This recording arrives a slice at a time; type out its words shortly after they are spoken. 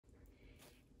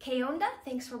Que onda?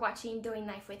 Thanks for watching Doing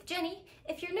Life with Jenny.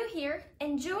 If you're new here,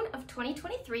 in June of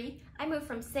 2023, I moved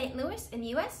from St. Louis in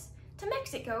the US to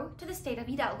Mexico to the state of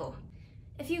Hidalgo.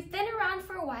 If you've been around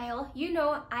for a while, you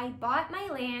know I bought my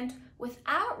land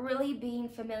without really being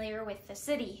familiar with the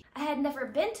city. I had never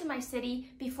been to my city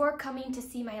before coming to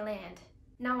see my land.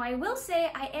 Now I will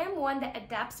say I am one that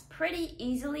adapts pretty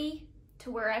easily to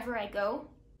wherever I go.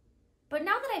 But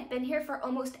now that I've been here for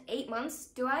almost 8 months,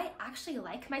 do I actually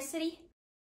like my city?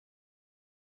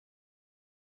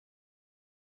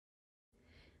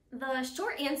 The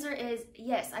short answer is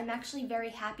yes, I'm actually very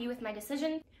happy with my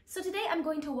decision. So today I'm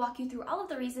going to walk you through all of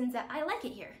the reasons that I like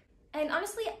it here. And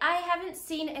honestly, I haven't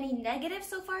seen any negatives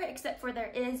so far, except for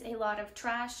there is a lot of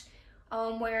trash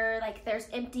where like there's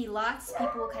empty lots.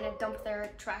 People kind of dump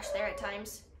their trash there at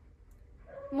times.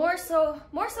 More so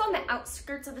on the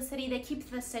outskirts of the city, they keep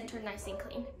the center nice and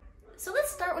clean. So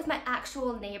let's start with my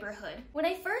actual neighborhood. When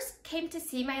I first came to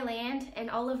see my land and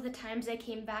all of the times I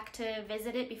came back to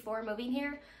visit it before moving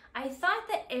here, I thought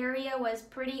the area was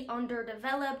pretty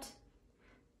underdeveloped.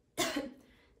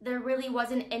 There really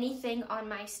wasn't anything on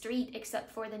my street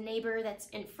except for the neighbor that's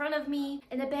in front of me,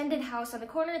 an abandoned house on the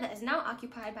corner that is now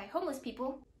occupied by homeless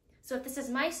people. So if this is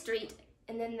my street,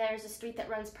 and then there's a street that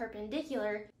runs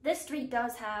perpendicular, this street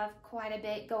does have quite a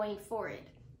bit going for it.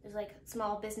 There's like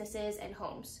small businesses and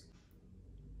homes.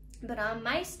 But on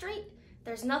my street,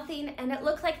 there's nothing, and it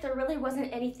looked like there really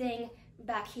wasn't anything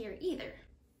back here either.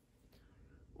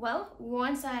 Well,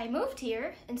 once I moved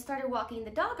here and started walking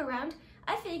the dog around,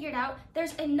 I figured out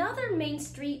there's another main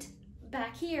street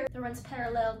back here that runs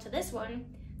parallel to this one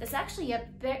that's actually a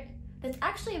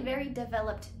very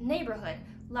developed neighborhood.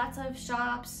 Lots of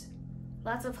shops,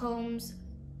 lots of homes,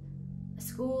 a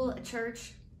school, a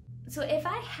church. So if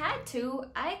I had to,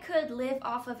 I could live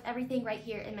off of everything right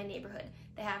here in my neighborhood.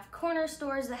 They have corner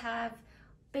stores that have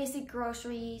basic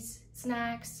groceries,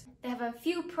 snacks. They have a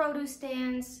few produce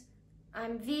stands.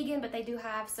 I'm vegan, but they do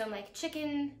have some like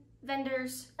chicken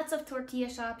vendors, lots of tortilla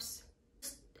shops.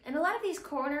 And a lot of these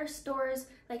corner stores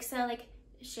like sell like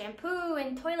shampoo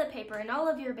and toilet paper and all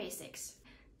of your basics.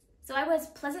 So I was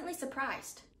pleasantly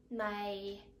surprised.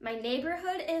 My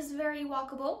neighborhood is very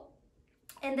walkable,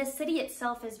 and the city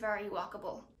itself is very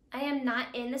walkable. I am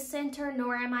not in the center,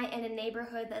 nor am I in a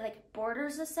neighborhood that like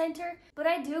borders the center, but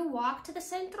I do walk to the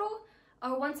centro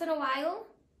once in a while.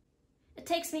 It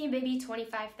takes me maybe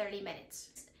 25-30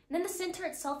 minutes. And then the center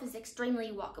itself is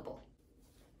extremely walkable.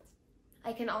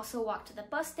 I can also walk to the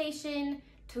bus station,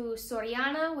 to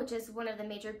Soriana, which is one of the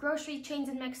major grocery chains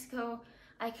in Mexico.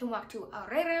 I can walk to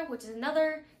Aurrera, which is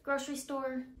another grocery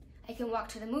store. I can walk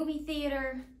to the movie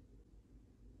theater.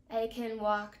 I can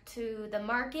walk to the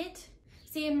market.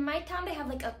 See, in my town, they have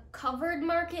like a covered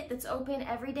market that's open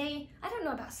every day. I don't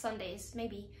know about Sundays,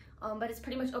 maybe, but it's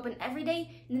pretty much open every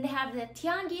day. And then they have the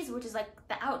tianguis, which is like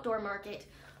the outdoor market,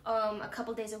 a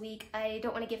couple days a week. I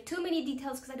don't want to give too many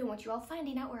details because I don't want you all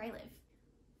finding out where I live.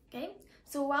 Okay,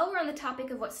 so while we're on the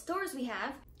topic of what stores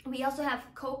we also have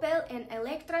Coppel and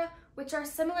Elektra, which are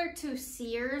similar to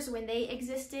Sears when they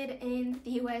existed in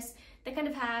the US. They kind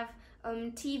of have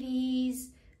TVs,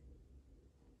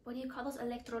 what do you call those,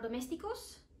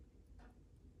 electrodomésticos?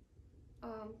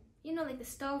 You know, like the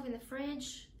stove and the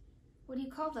fridge. What do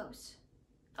you call those?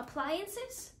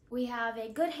 Appliances. We have a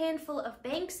good handful of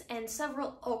banks and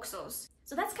several Oxxos.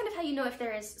 So that's kind of how you know if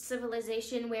there is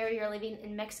civilization where you're living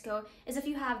in Mexico, is if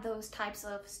you have those types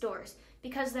of stores.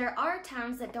 Because there are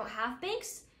towns that don't have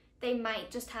banks, they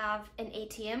might just have an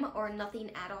ATM or nothing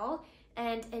at all.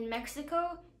 And in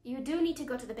Mexico, you do need to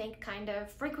go to the bank kind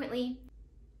of frequently,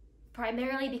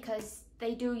 primarily because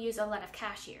they do use a lot of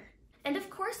cash here. And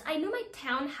of course, I knew my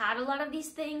town had a lot of these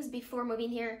things before moving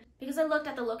here because I looked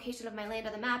at the location of my land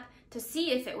on the map to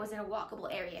see if it was in a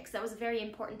walkable area, because that was very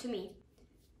important to me.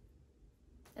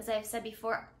 As I've said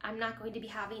before, I'm not going to be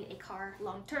having a car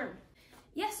long term.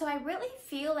 Yeah, so I really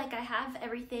feel like I have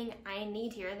everything I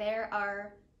need here.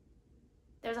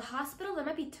 There's a hospital, there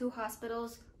might be 2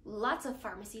 hospitals, lots of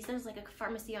pharmacies. There's like a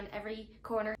pharmacy on every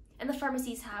corner, and the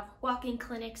pharmacies have walk-in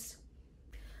clinics.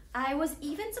 I was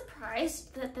even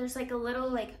surprised that there's like a little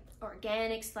like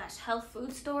organic / health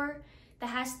food store that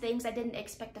has things I didn't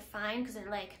expect to find because they're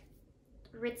like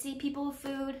ritzy people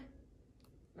food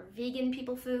or vegan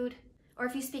people food. Or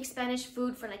if you speak Spanish,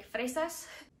 food for like fresas.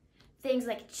 Things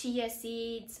like chia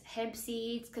seeds, hemp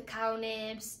seeds, cacao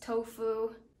nibs,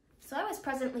 tofu. So I was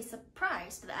pleasantly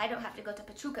surprised that I don't have to go to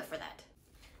Pachuca for that.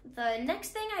 The next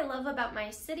thing I love about my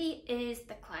city is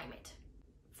the climate.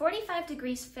 45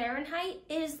 degrees Fahrenheit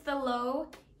is the low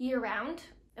year-round.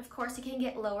 Of course, it can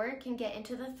get lower, it can get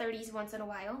into the 30s once in a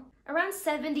while. Around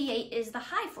 78 is the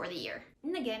high for the year.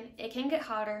 And again, it can get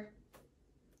hotter.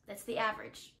 That's the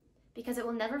average. Because it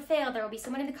will never fail, there will be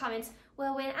someone in the comments,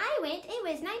 well, when I went, it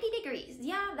was 90 degrees.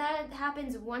 Yeah, that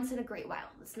happens once in a great while.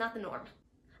 It's not the norm.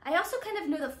 I also kind of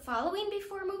knew the following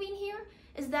before moving here,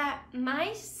 is that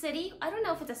my city, I don't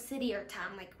know if it's a city or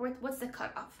town, like what's the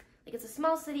cutoff? Like it's a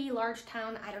small city, large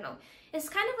town, I don't know. It's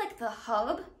kind of like the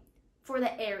hub for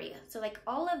the area. So like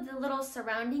all of the little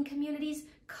surrounding communities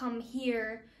come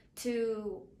here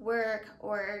to work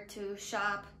or to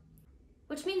shop,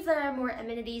 which means there are more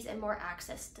amenities and more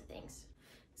access to things.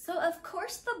 So of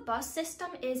course the bus system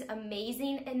is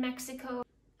amazing in Mexico.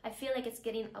 I feel like it's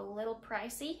getting a little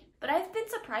pricey, but I've been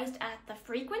surprised at the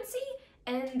frequency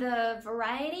and the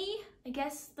variety, I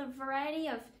guess the variety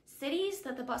of cities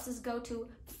that the buses go to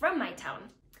from my town.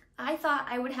 I thought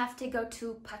I would have to go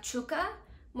to Pachuca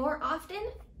more often,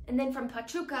 and then from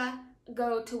Pachuca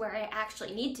go to where I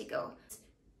actually need to go.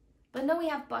 But no, we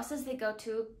have buses that go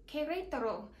to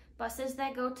Querétaro, buses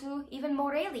that go to even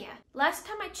Morelia. Last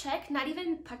time I checked, not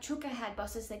even Pachuca had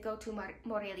buses that go to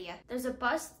Morelia. There's a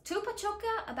bus to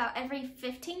Pachuca about every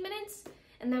 15 minutes,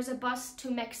 and there's a bus to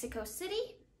Mexico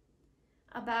City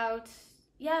about,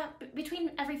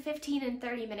 between every 15 and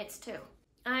 30 minutes too.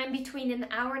 I'm between an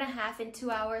hour and a half and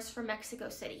 2 hours from Mexico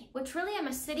City, which really I'm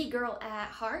a city girl at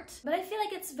heart, but I feel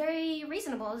like it's very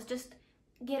reasonable. It's just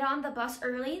get on the bus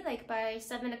early, like by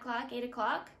 7 o'clock, 8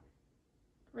 o'clock,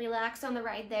 relax on the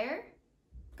ride there,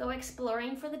 go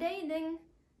exploring for the day, and then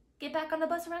get back on the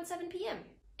bus around 7 p.m.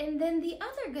 And then the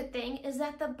other good thing is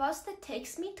that the bus that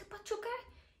takes me to Pachuca,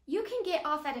 you can get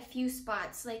off at a few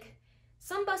spots. Like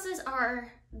some buses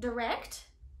are direct,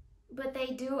 but they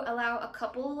do allow a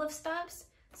couple of stops.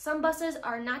 Some buses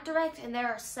are not direct and there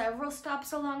are several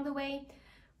stops along the way.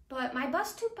 But my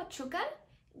bus to Pachuca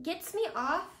gets me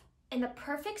off in the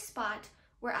perfect spot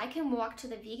where I can walk to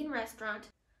the vegan restaurant.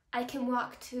 I can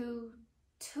walk to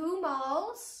 2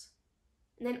 malls,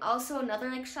 and then also another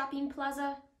like shopping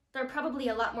plaza. There are probably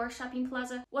a lot more shopping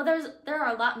plaza. Well, there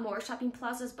are a lot more shopping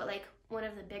plazas, but like one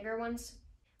of the bigger ones.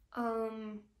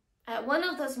 At one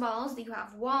of those malls, you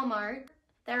have Walmart.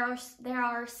 There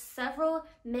are several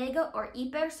Mega or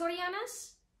Hiper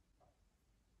Sorianas.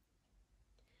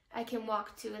 I can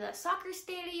walk to the soccer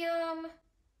stadium.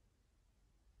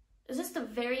 It's just a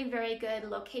very, very good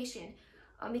location.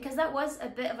 Because that was a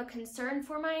bit of a concern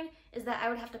for mine, is that I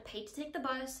would have to pay to take the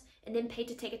bus and then pay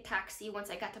to take a taxi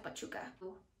once I got to Pachuca.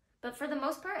 But for the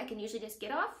most part, I can usually just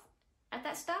get off at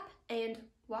that stop and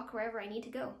walk wherever I need to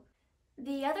go.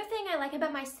 The other thing I like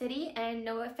about my city, and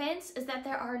no offense, is that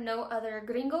there are no other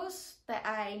gringos that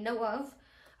I know of.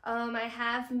 I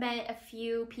have met a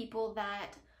few people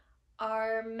that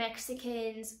are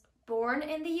Mexicans born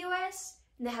in the US,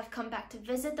 and they have come back to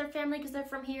visit their family because they're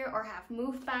from here, or have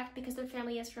moved back because their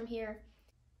family is from here.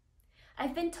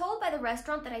 I've been told by the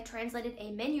restaurant that I translated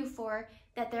a menu for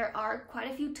that there are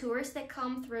quite a few tourists that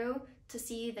come through to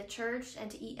see the church and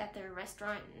to eat at their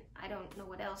restaurant, and I don't know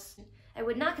what else. I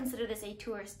would not consider this a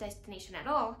tourist destination at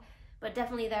all, but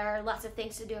definitely there are lots of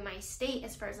things to do in my state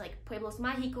as far as like Pueblos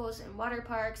Mágicos and water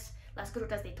parks, Las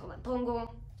Grutas de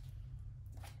Tolantongo.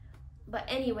 But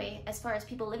anyway, as far as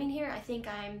people living here, I think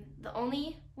I'm the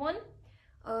only one.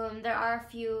 There are a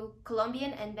few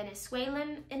Colombian and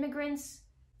Venezuelan immigrants,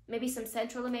 maybe some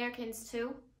Central Americans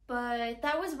too. But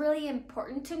that was really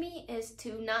important to me, is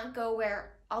to not go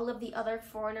where all of the other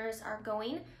foreigners are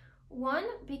going. One,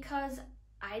 because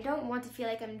I don't want to feel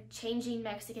like I'm changing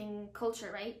Mexican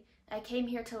culture, right? I came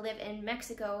here to live in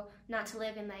Mexico, not to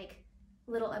live in like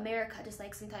little America, just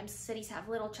like sometimes cities have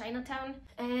little Chinatown.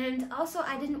 And also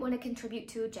I didn't want to contribute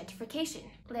to gentrification.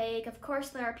 Like, of course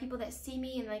there are people that see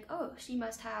me and like, oh, she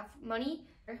must have money,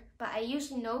 but I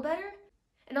usually know better.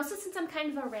 And also since I'm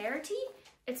kind of a rarity,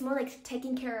 it's more like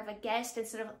taking care of a guest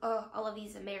instead of, oh, all of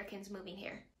these Americans moving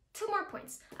here. 2 more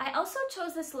points. I also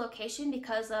chose this location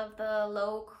because of the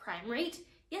low crime rate.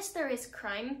 Yes, there is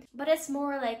crime, but it's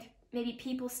more like maybe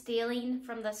people stealing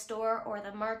from the store or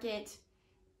the market.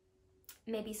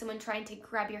 Maybe someone trying to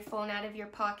grab your phone out of your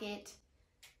pocket.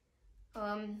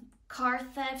 Car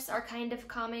thefts are kind of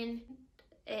common.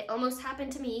 It almost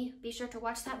happened to me. Be sure to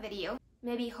watch that video.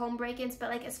 Maybe home break-ins, but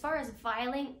like as far as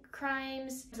violent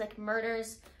crimes, like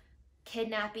murders,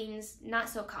 kidnappings, not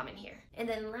so common here. And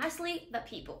then lastly, the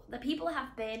people. The people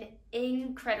have been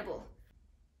incredible.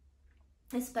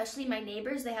 Especially my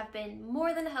neighbors, they have been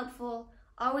more than helpful,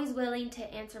 always willing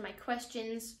to answer my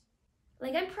questions.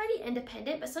 Like, I'm pretty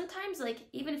independent, but sometimes, like,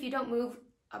 even if you don't move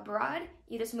abroad,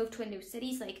 you just move to a new city,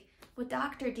 it's like, what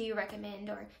doctor do you recommend?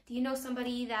 Or do you know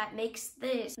somebody that makes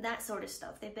this? That sort of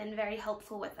stuff. They've been very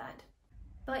helpful with that.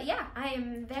 But yeah, I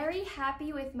am very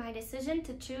happy with my decision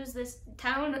to choose this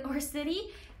town or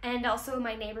city and also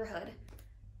my neighborhood.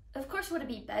 Of course, would it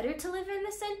be better to live in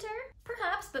the center?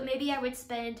 Perhaps, but maybe I would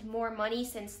spend more money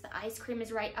since the ice cream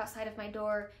is right outside of my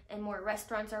door and more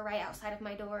restaurants are right outside of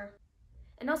my door.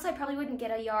 And also I probably wouldn't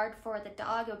get a yard for the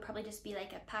dog, it would probably just be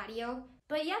like a patio.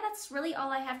 But yeah, that's really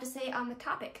all I have to say on the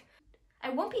topic. I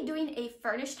won't be doing a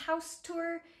furnished house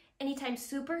tour anytime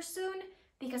super soon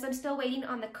because I'm still waiting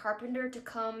on the carpenter to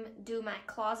come do my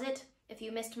closet. If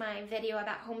you missed my video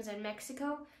about homes in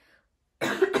Mexico,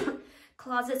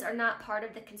 closets are not part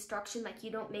of the construction. Like, you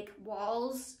don't make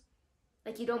walls,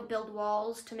 like you don't build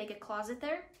walls to make a closet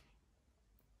there.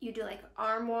 You do like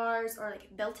armoires or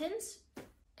like built-ins.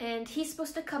 And he's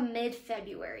supposed to come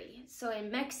mid-February. So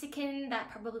in Mexican, that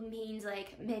probably means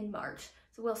like mid-March.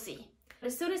 So we'll see. But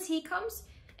as soon as he comes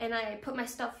and I put my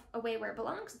stuff away where it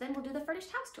belongs, then we'll do the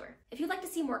furnished house tour. If you'd like to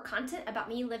see more content about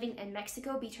me living in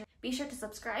Mexico, be sure to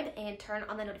subscribe and turn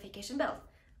on the notification bell.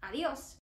 Adios.